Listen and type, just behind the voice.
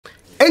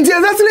And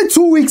exactly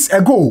 2 weeks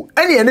ago,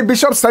 any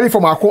Bishop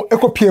Salifu Amoako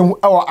eko PM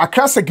or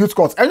Accra Circuit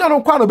Court. And you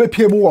don't quite be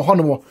PM or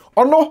Honomo.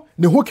 Or no,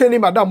 the who can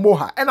Madame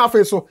Moha. And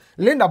after so,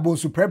 Linda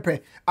Bonsu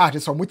Prepe,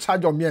 artist on which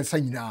charge on me and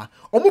saying now.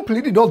 Omo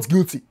pleaded not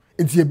guilty.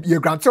 It's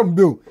your grandson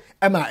bill.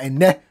 Emma and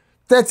ne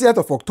 30th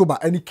of October.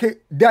 And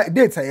the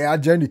date I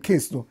journey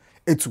case no.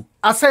 Etu.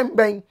 Asem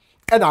bang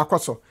and our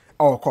course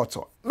or court.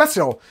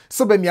 Mesro,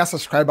 so be me a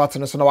subscribe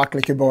button so now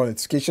clickable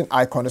notification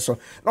icon so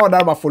now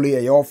that my follow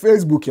your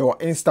Facebook, your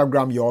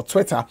Instagram, your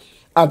Twitter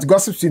at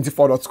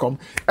gossip24.com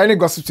any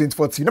gossip24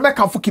 TV. No me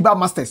can fuck about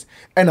masters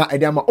and I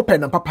am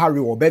open and papa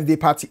or birthday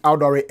party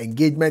outdoor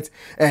engagement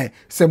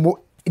say mo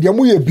dia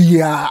mo ye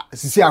bia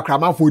sisi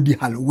akrama for di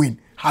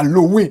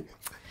Halloween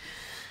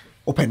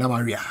open na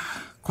Maria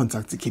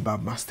contact the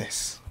kebab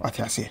masters what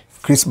I say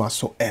Christmas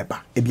so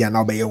ever e bia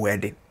now be your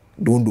wedding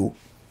don't do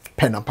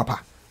pen and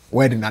papa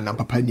wedding and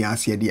papa ni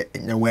asie de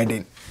your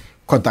wedding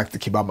contact the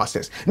kebab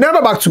masters. Now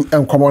back to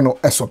Nkomono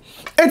eso.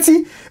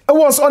 It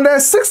was on the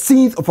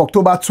 16th of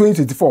October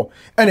 2024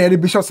 and the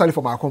Bishop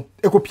Salifu Amoako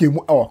eko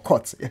piemu our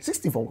court.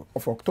 16th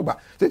of October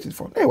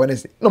 2024.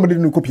 Wednesday. Nobody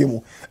didn't ko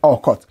piemu our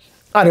court.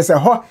 And they say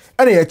ho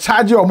and they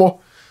charge omo.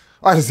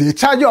 I say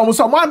charge omo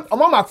so man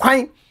ma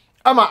kwan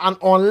ama an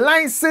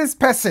unlicensed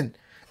person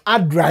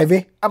at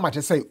driving ama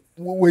just say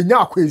we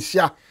nya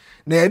akwehia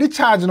na e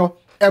charge no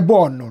e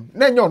born no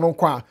na nya no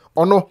kwa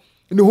ono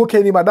ni ho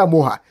keni madam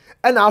Moha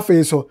and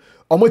after so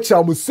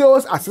omo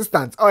sales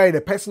assistant or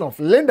the person of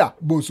Linda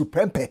Bonsu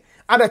Prempeh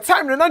at the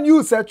time they not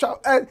use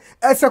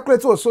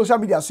circulate on social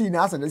media so you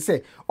know they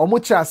say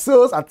omo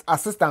sales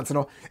assistant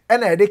no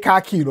and they car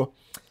key no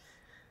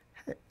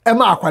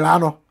Emma akwala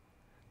no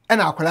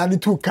and akwala ni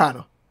two car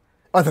no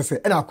what I say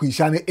and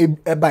akwisha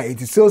ne buy it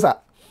sales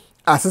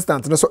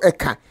assistant no so e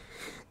can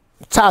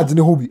charge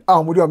ni hobby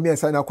mo dey me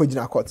sign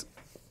akogina court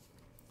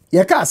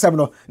ye ka asem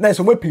no na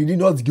so mo plead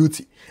not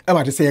guilty e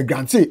ma say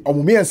grantee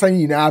omo me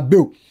sign na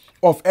bill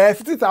of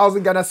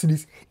 50,000 Ghana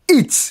cedis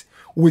each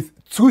with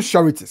 2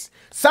 sureties.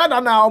 Sada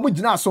na omo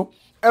gina so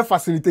e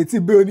facilitate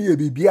bill ni e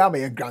bibia ma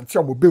ye grantee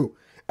omo bill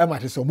e ma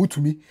say omo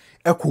tumi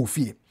e ko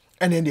fie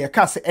and then the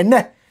ka say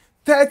ene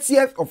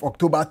 30th of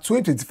October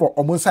 2024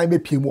 omo sign be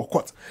PM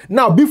court.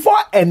 Now before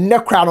ene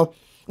kra no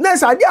na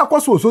say ade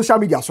akoso social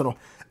media so no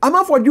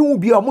ama for you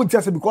be omo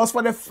just because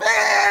for the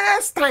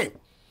first time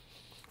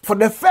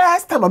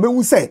I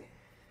mean say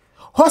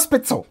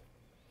hospital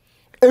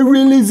a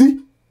release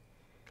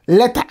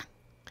letter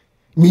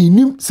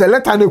meaning say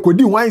letter na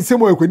kodi wan say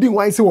mo kodi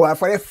wan say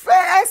for the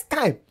first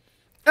time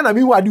and I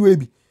mean what do we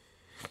be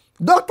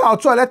doctor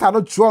auto letter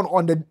not drawn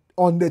on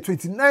the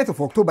 29th of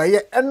October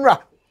here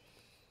enra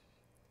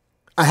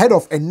ahead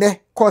of ene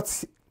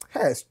court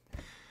has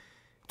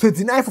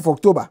 29th of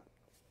October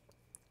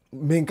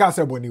men ka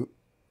say boni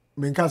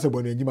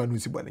njima no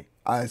si boni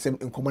I say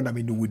nkomo na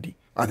me no wudi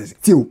at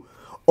still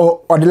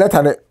or the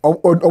letter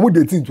or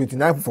the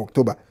 29th of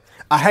October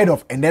ahead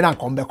of and then I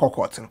come back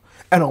court no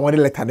and I want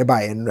the letter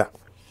by enra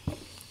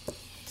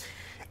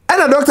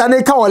and the doctor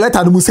ne ka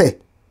letter no say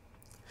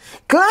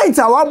client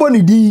our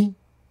boni di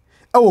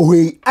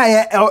we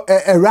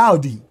a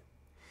rowdy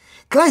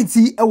client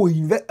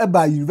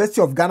by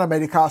University of Ghana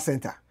Medical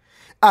Center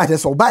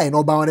just buy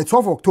no by on the 12th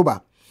of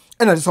October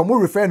and I just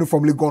more referring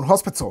from Legon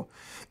Hospital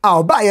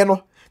I'll buy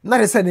no na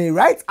they say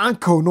right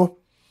ankle no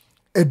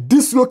a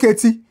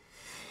dislocated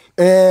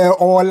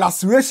or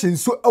laceration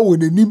so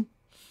nim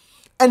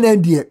and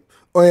then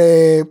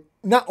the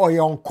now or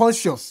you're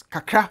unconscious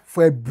kakra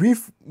for a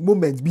brief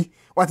moment be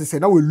what I say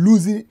now we're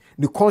losing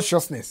the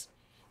consciousness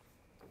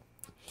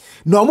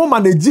no more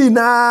managing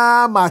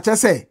na match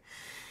say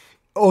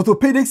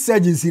orthopedic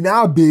surgeons in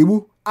our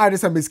baby I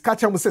just am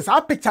catch am says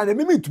I picture them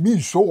me to me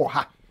show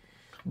her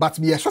but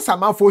me just a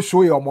man for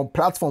show you on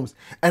platforms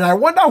and I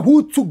wonder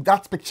who took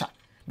that picture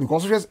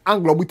because just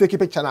angle we take a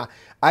picture now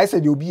I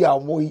said you'll be a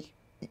more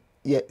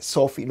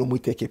Sophie no we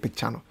take a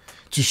picture no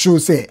to show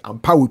say I'm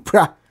power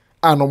pra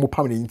and no more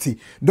permanent.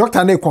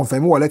 Doctor ne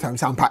confirm what let him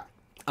say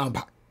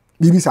ampa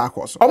bibi sa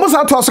course almost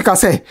out to also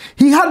say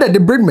he had a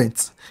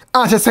debridement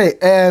and just say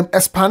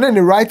expanding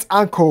the right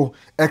ankle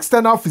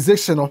external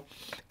fixation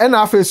and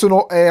after so no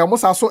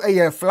almost also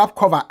a flap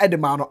cover at the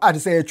man I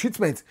just say a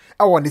treatment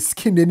I want the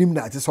skin denim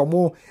na just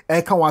more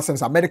can want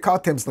some medical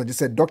terms no just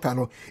said doctor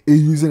no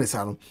using it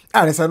and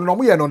I said no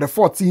we are on the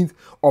 14th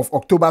of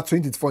October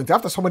 2020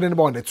 after somebody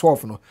on the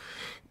 12th no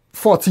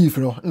 14th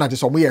no na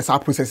just some years our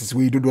processes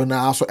we do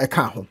na so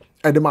can home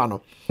at the man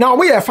now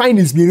we are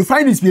findings being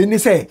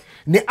say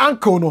the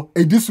ankle no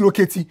a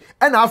dislocated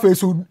and after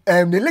so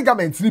the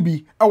ligaments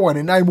be I want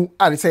the nine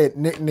I say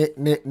ne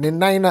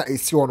nine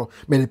is no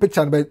me the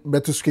picture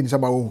better skin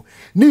sama o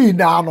ni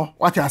na no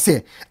what I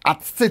say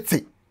at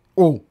city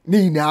oh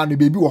ni na no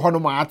baby wo hono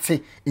ma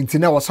ate inti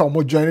na wo say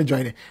mo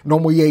join no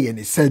mo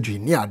ye surgery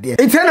ni ade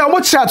inti na mo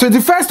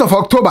 21st of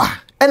October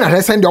And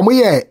I send them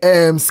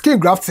yeah skin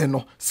grafting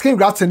no skin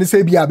grafting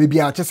say be a baby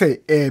I just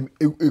say a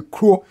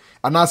crow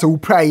and as a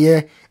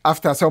pray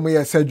after some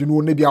year said you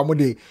know maybe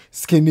I'm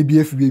skin be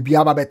if baby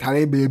aba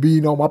better baby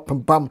no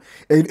pam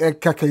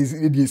kaka is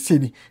the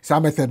city so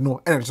method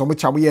no and so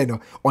much we no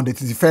on the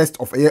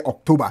 31st of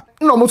October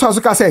no mo so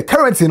can say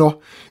currently no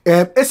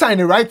sign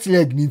the right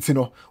leg needs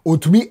no on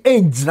to me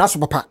ain't na so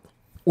papa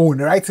on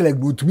the right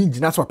leg go to me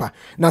na so papa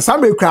na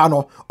some cry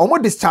no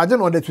omo discharging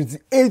on the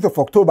 28th of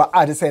October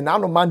I just say now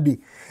no Monday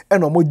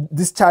and omo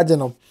discharging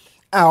no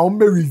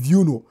omo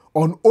review no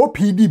on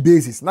OPD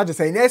basis not just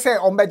say na say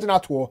on be na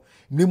to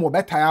ni mo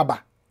beta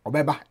aba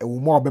obeba e wo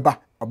mo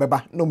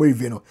obeba no mo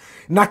review no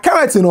na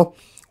currently no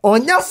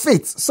onya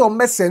fit so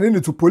me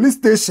send to police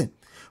station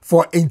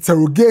for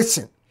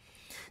interrogation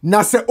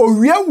na say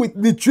owie with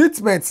the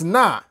treatment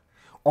na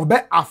obe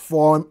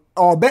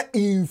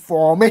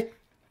inform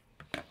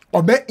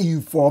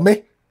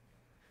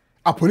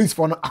a police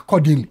for no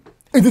accordingly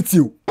it's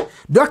you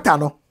doctor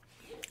no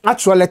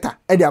actual letter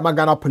e dey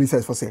Ghana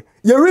police for say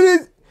you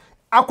really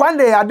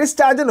akwande are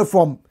discharging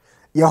from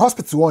your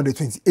hospital on the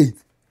 28th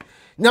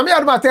nyame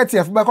aduma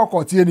 30th be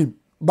court yenim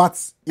but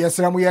yes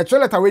ramu ye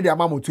actual letter we dey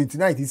amamo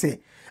 29th he say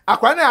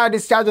akwande are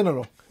discharging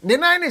no ne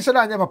nan ne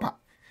sheda anya papa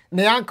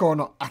ne yanka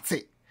no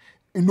ate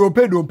no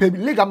pay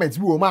ligament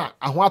bi wo ma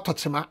aho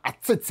atochema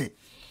atete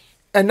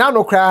and now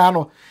no cry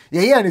no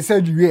ye and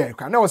said you here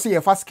na we say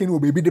your fast skin will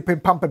baby the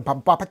pam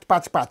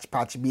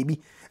patch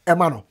baby e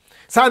ma no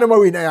say no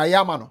we na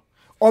ya ma no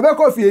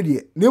obekọ fie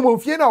die na mo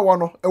fie na wo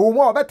no e wo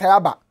mo obeta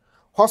aba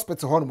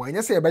hospital ho no mo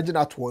anya say e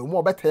begina to wo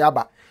mo obeta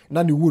aba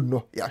na ne wood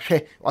no ya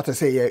hwe what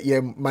say ye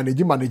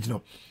manage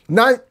no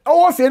na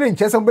owo fie ne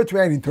nche some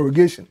between an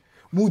interrogation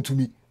mu to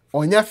me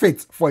onya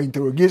fit for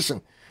interrogation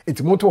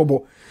it mo to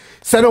obo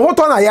se ne ho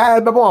to na ya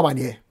e bebo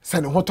amane se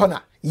ne ho to na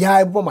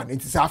ya ebo man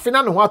nti sa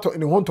afina ne ho ato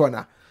ne ho to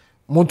na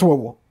monto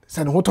wo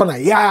se ne ho to na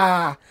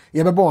ya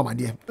ye bebo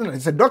amade na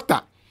se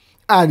doctor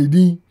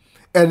ani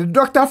the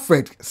doctor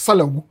Fred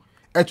Salawu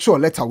actual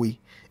letter way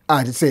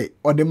and say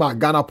or the man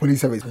Ghana Police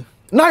Service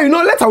now you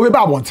know letter way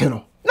ba want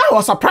no now I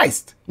was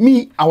surprised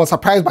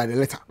by the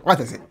letter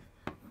what I say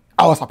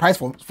I was surprised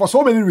for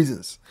so many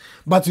reasons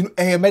but you know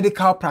a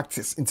medical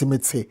practice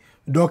intimate say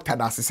doctor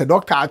that say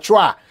doctor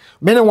actual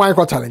many why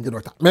go challenge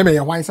doctor maybe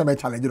you why some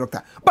challenge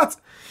doctor but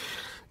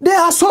there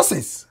are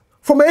sources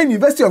from a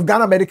University of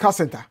Ghana Medical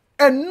Center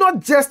and not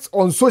just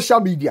on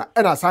social media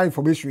and as our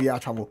information we are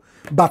travel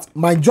but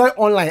my joy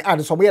online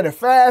and somewhere the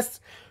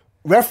first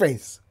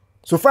reference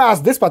so far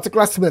as this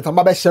particular statement I'm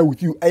about to share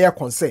with you a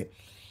concern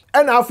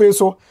and I feel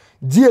so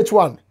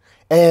GH1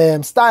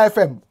 Star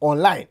FM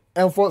online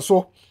and for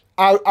so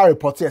I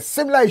report here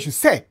similar issue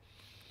say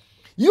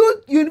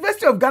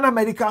University of Ghana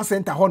Medical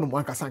Center honum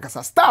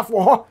wankasankasa staff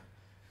for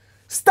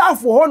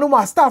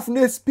honum staff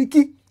ne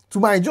speaking to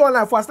my joy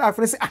online for staff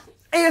and say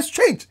it's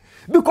strange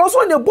because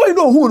when the boy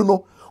know who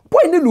no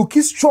boy ne look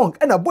strong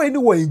and a boy ne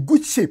were in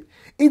good shape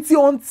it's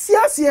on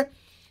tiasie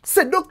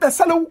say Dr.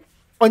 Salo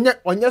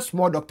onye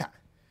small doctor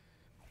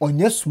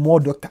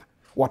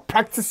what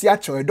practice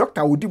actually a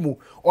doctor would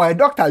or a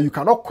doctor you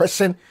cannot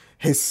question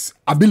his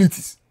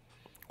abilities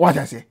what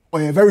I say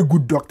or a very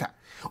good doctor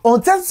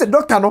on tells the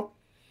doctor no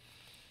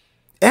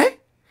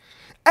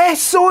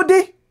so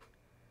the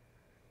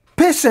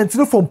patient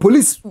no from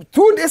police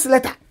 2 days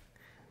later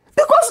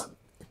because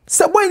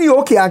when you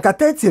okay anka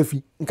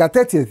 30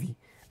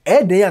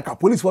 then anka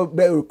police for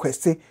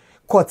request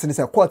court and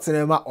say court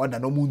ma order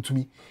no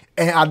muntumi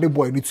add the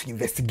boy need to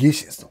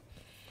investigations no.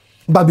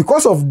 But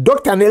because of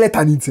Dr. Nele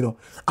Tanintino,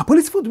 a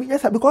police phone to me,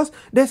 yes, sir, because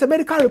there's a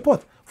medical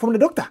report from the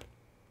doctor.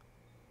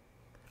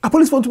 A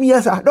police phone to me,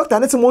 yes, sir, doctor,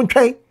 that's a one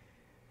train.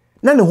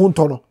 None of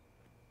Huntono.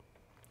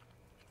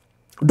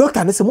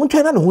 Doctor, that's a one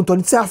train, and a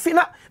Hunton. It's a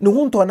fina, no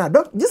Huntona.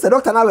 Just the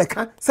doctor now, I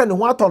can't send a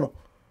one tono.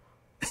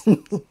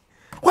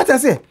 What I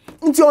say?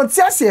 It's on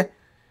Tiasia.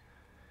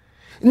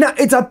 Now,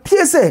 it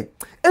appears,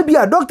 maybe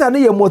a doctor are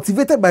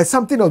motivated by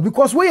something else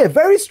because we are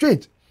very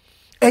straight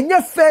and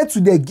you're fair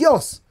to the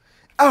girls.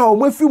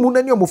 We feel more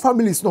than your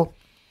families no.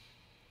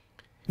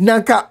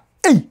 Nanka,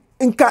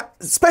 inka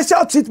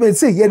special treatment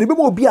say yeah, the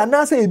people be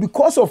announced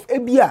because of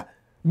Ebia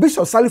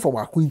Bishop Salifu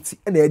Amoako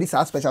and this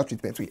are special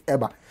treatment we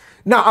ever.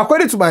 Now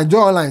according to my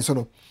journal line, so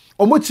no,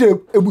 omoche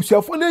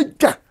ebusiafo na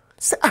ja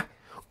say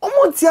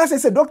omontia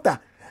say doctor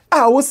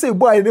we say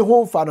boy the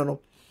home father no.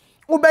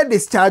 Ube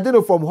discharged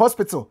from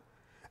hospital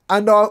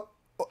and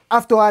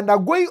after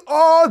undergoing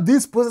all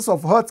this process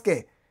of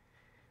healthcare.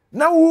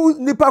 Now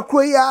nipa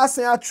kroya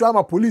say a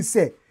trauma police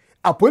say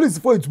a police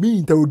for it me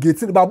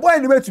interrogating but boy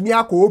anyway to me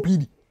akọ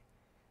OPD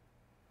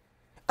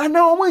and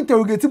now I'm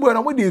interrogating boy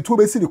and dey to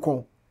be see the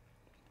con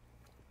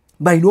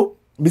but you know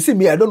me say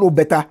me I don't know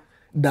better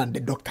than the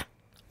doctor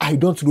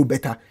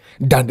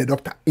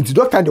it's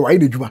doctor the way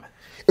the juma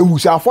e wu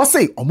sha for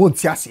say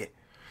omonti ase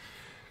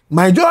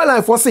my journal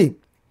line for say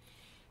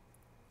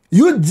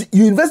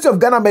University of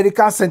Ghana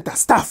Medical Center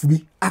staff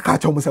be aka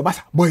tell me say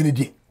basa boy ni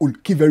dey will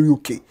keep very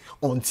okay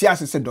on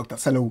tiase say Dr.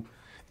 Salawu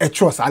e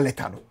trust a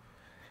letter no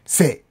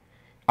say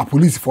a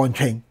police for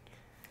train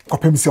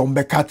kopem se on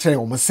be ka kire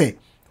on say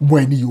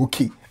boy ni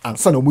okay and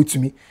son of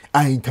me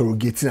I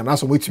interrogating and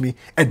also with me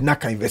edna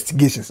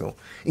investigations no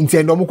inti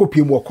endo mo ko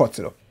pie mo court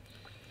no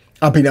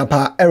apenya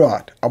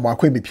Errard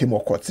Amoako be pie mo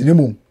court ni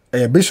mum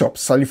Bishop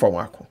Salifu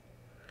Amoako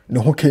ne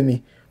ho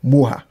keni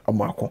Moha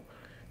Amoako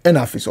and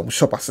office of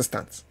shop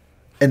assistant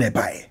and a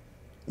buy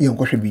you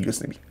go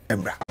videos ni bi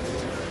embra.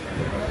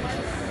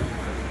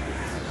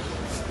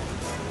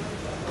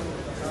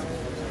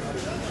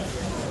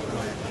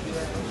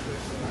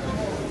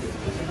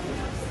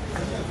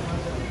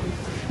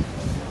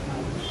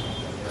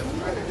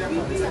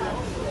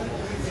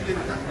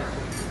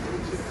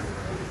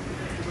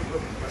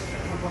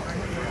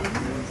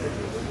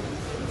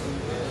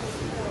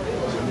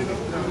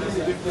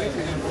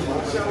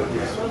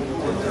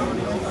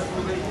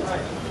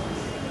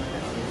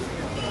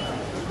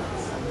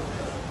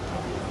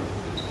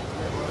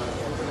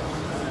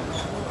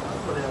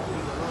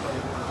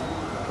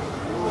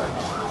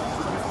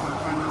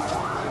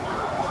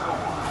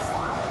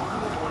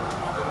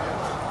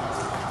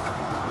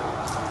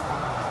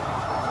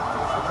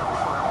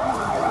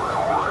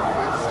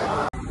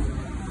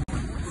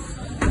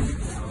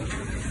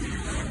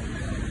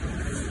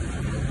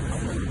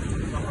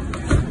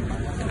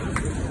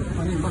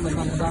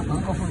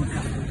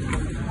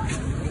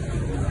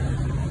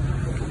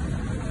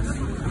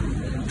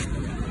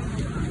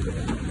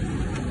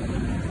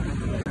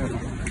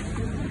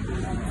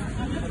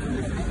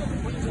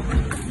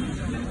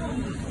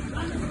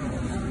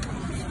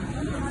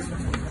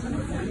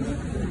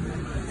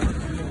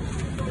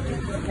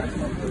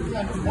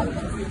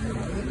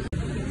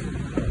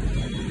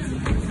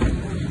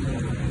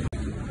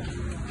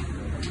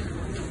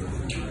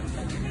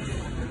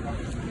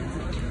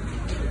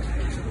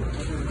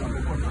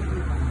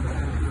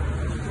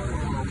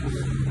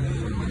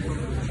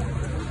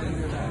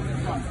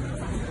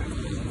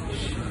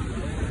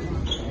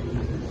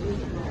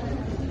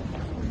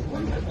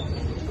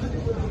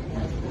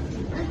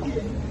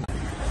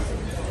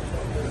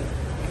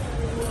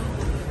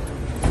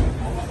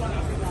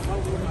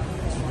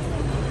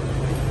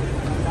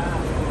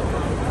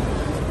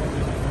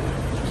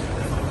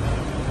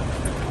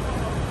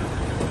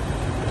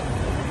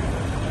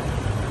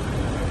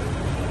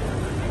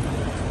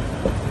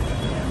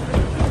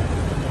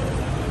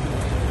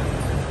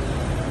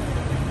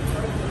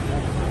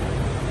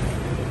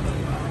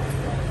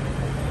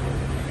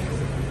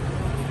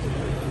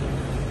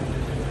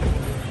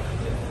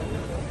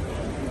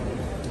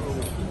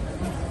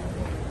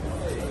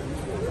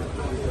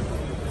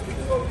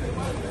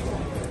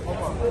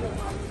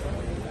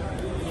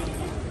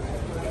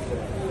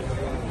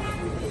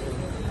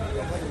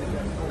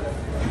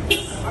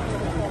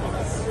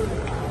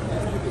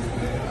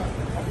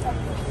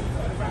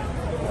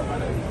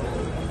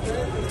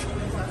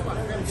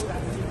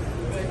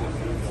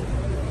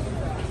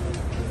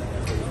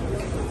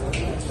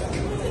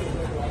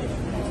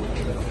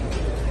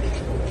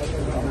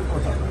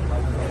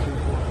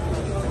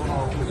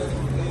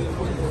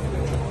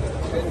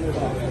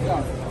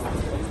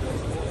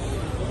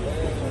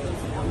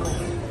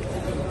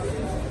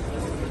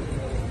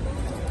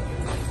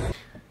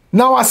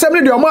 Now,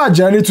 assembly the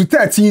journey to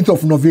 13th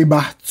of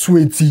November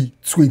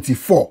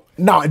 2024.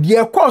 Now,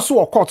 the course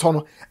or court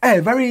on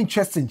very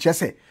interesting. Just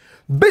say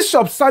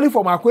Bishop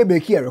Salifu Amoako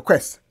make a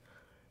request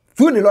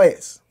through the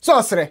lawyers. So,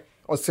 osre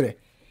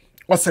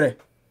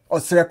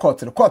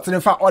court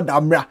in fact order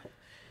mra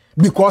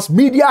because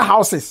media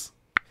houses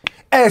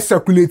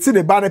circulating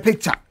the banner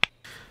picture.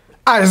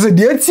 As the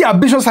DNT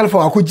Bishop Salifu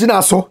Amoako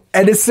jina so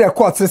and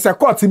the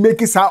court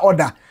make it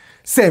order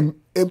same.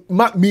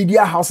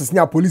 Media houses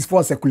near police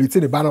force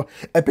circulating the banner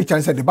a picture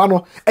and said the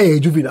banner a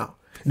juvenile.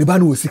 The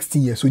banner was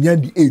 16 years, so near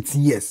the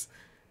 18 years.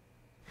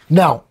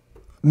 Now,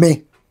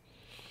 me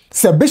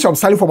Sir Bishop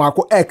Salifu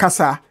Amoako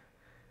Kasa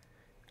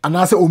and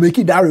I say o make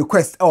that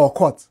request or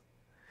court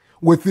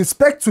with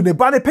respect to the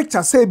banner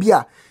picture say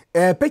bia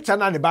picture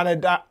na the banner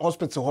that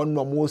hospital hon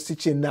no mo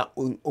stitching na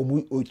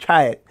o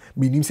child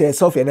meaning say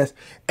self-awareness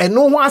and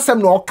no one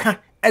asem no ka.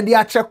 And the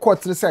actual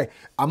court to say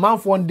a man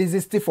for one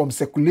desisted from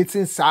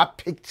circulating sa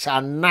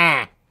picture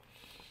now.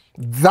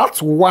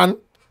 That one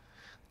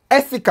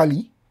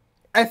ethically,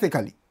 I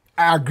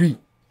agree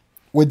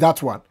with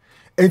that one.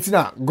 And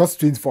now God's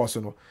 24 so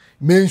no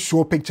main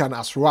show picture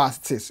as raw as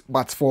it is,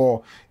 but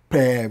for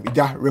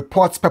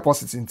report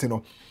purposes into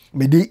no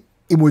me the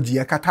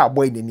emoji kata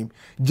boy in him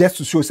just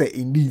to show say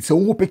indeed so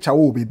who picture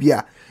will be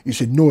you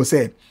should know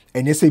say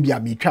and you say be a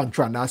me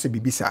try now say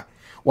baby sir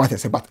what I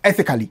say, but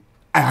ethically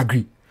I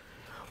agree.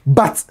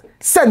 But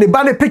send the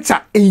banner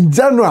picture in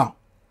general.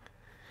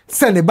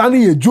 Send the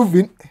banner a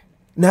juvenile.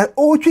 Now,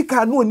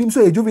 Ochika no name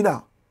so a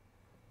juvenile.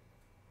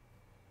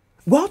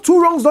 Well,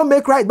 two wrongs don't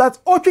make right,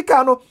 but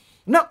Ochika no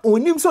now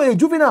onim so a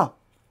juvenile.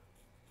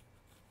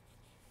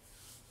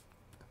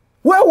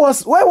 Where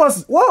was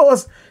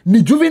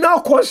the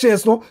juvenile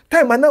conscience no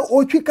time now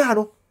Ochika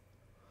no?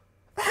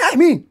 I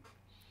mean,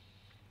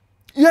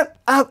 yeah,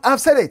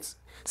 I've said it.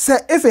 Say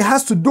if it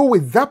has to do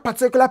with that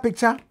particular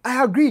picture,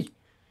 I agree.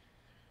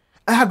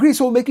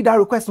 So make it that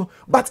request. No?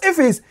 But if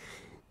it's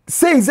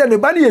Saying that the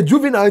body a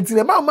juvenile in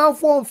the man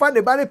form find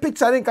the body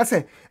picture in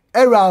say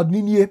Erald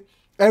Ninie,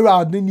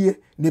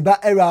 Neba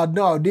Erald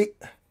now de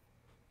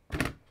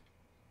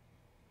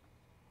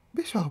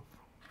Bishop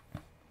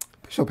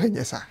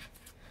Enyesa.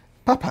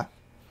 Papa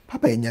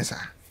Enyesa.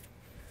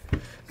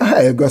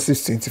 I got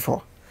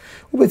 624.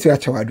 We better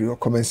watch our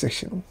comment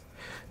section.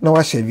 Now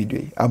I share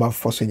video. I'm a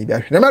force any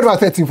bear. No matter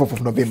 13th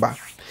of November.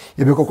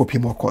 You be copy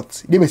more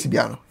courts. They may see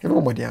piano. You know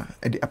more there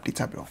at the update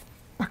tableau.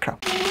 Magraheb.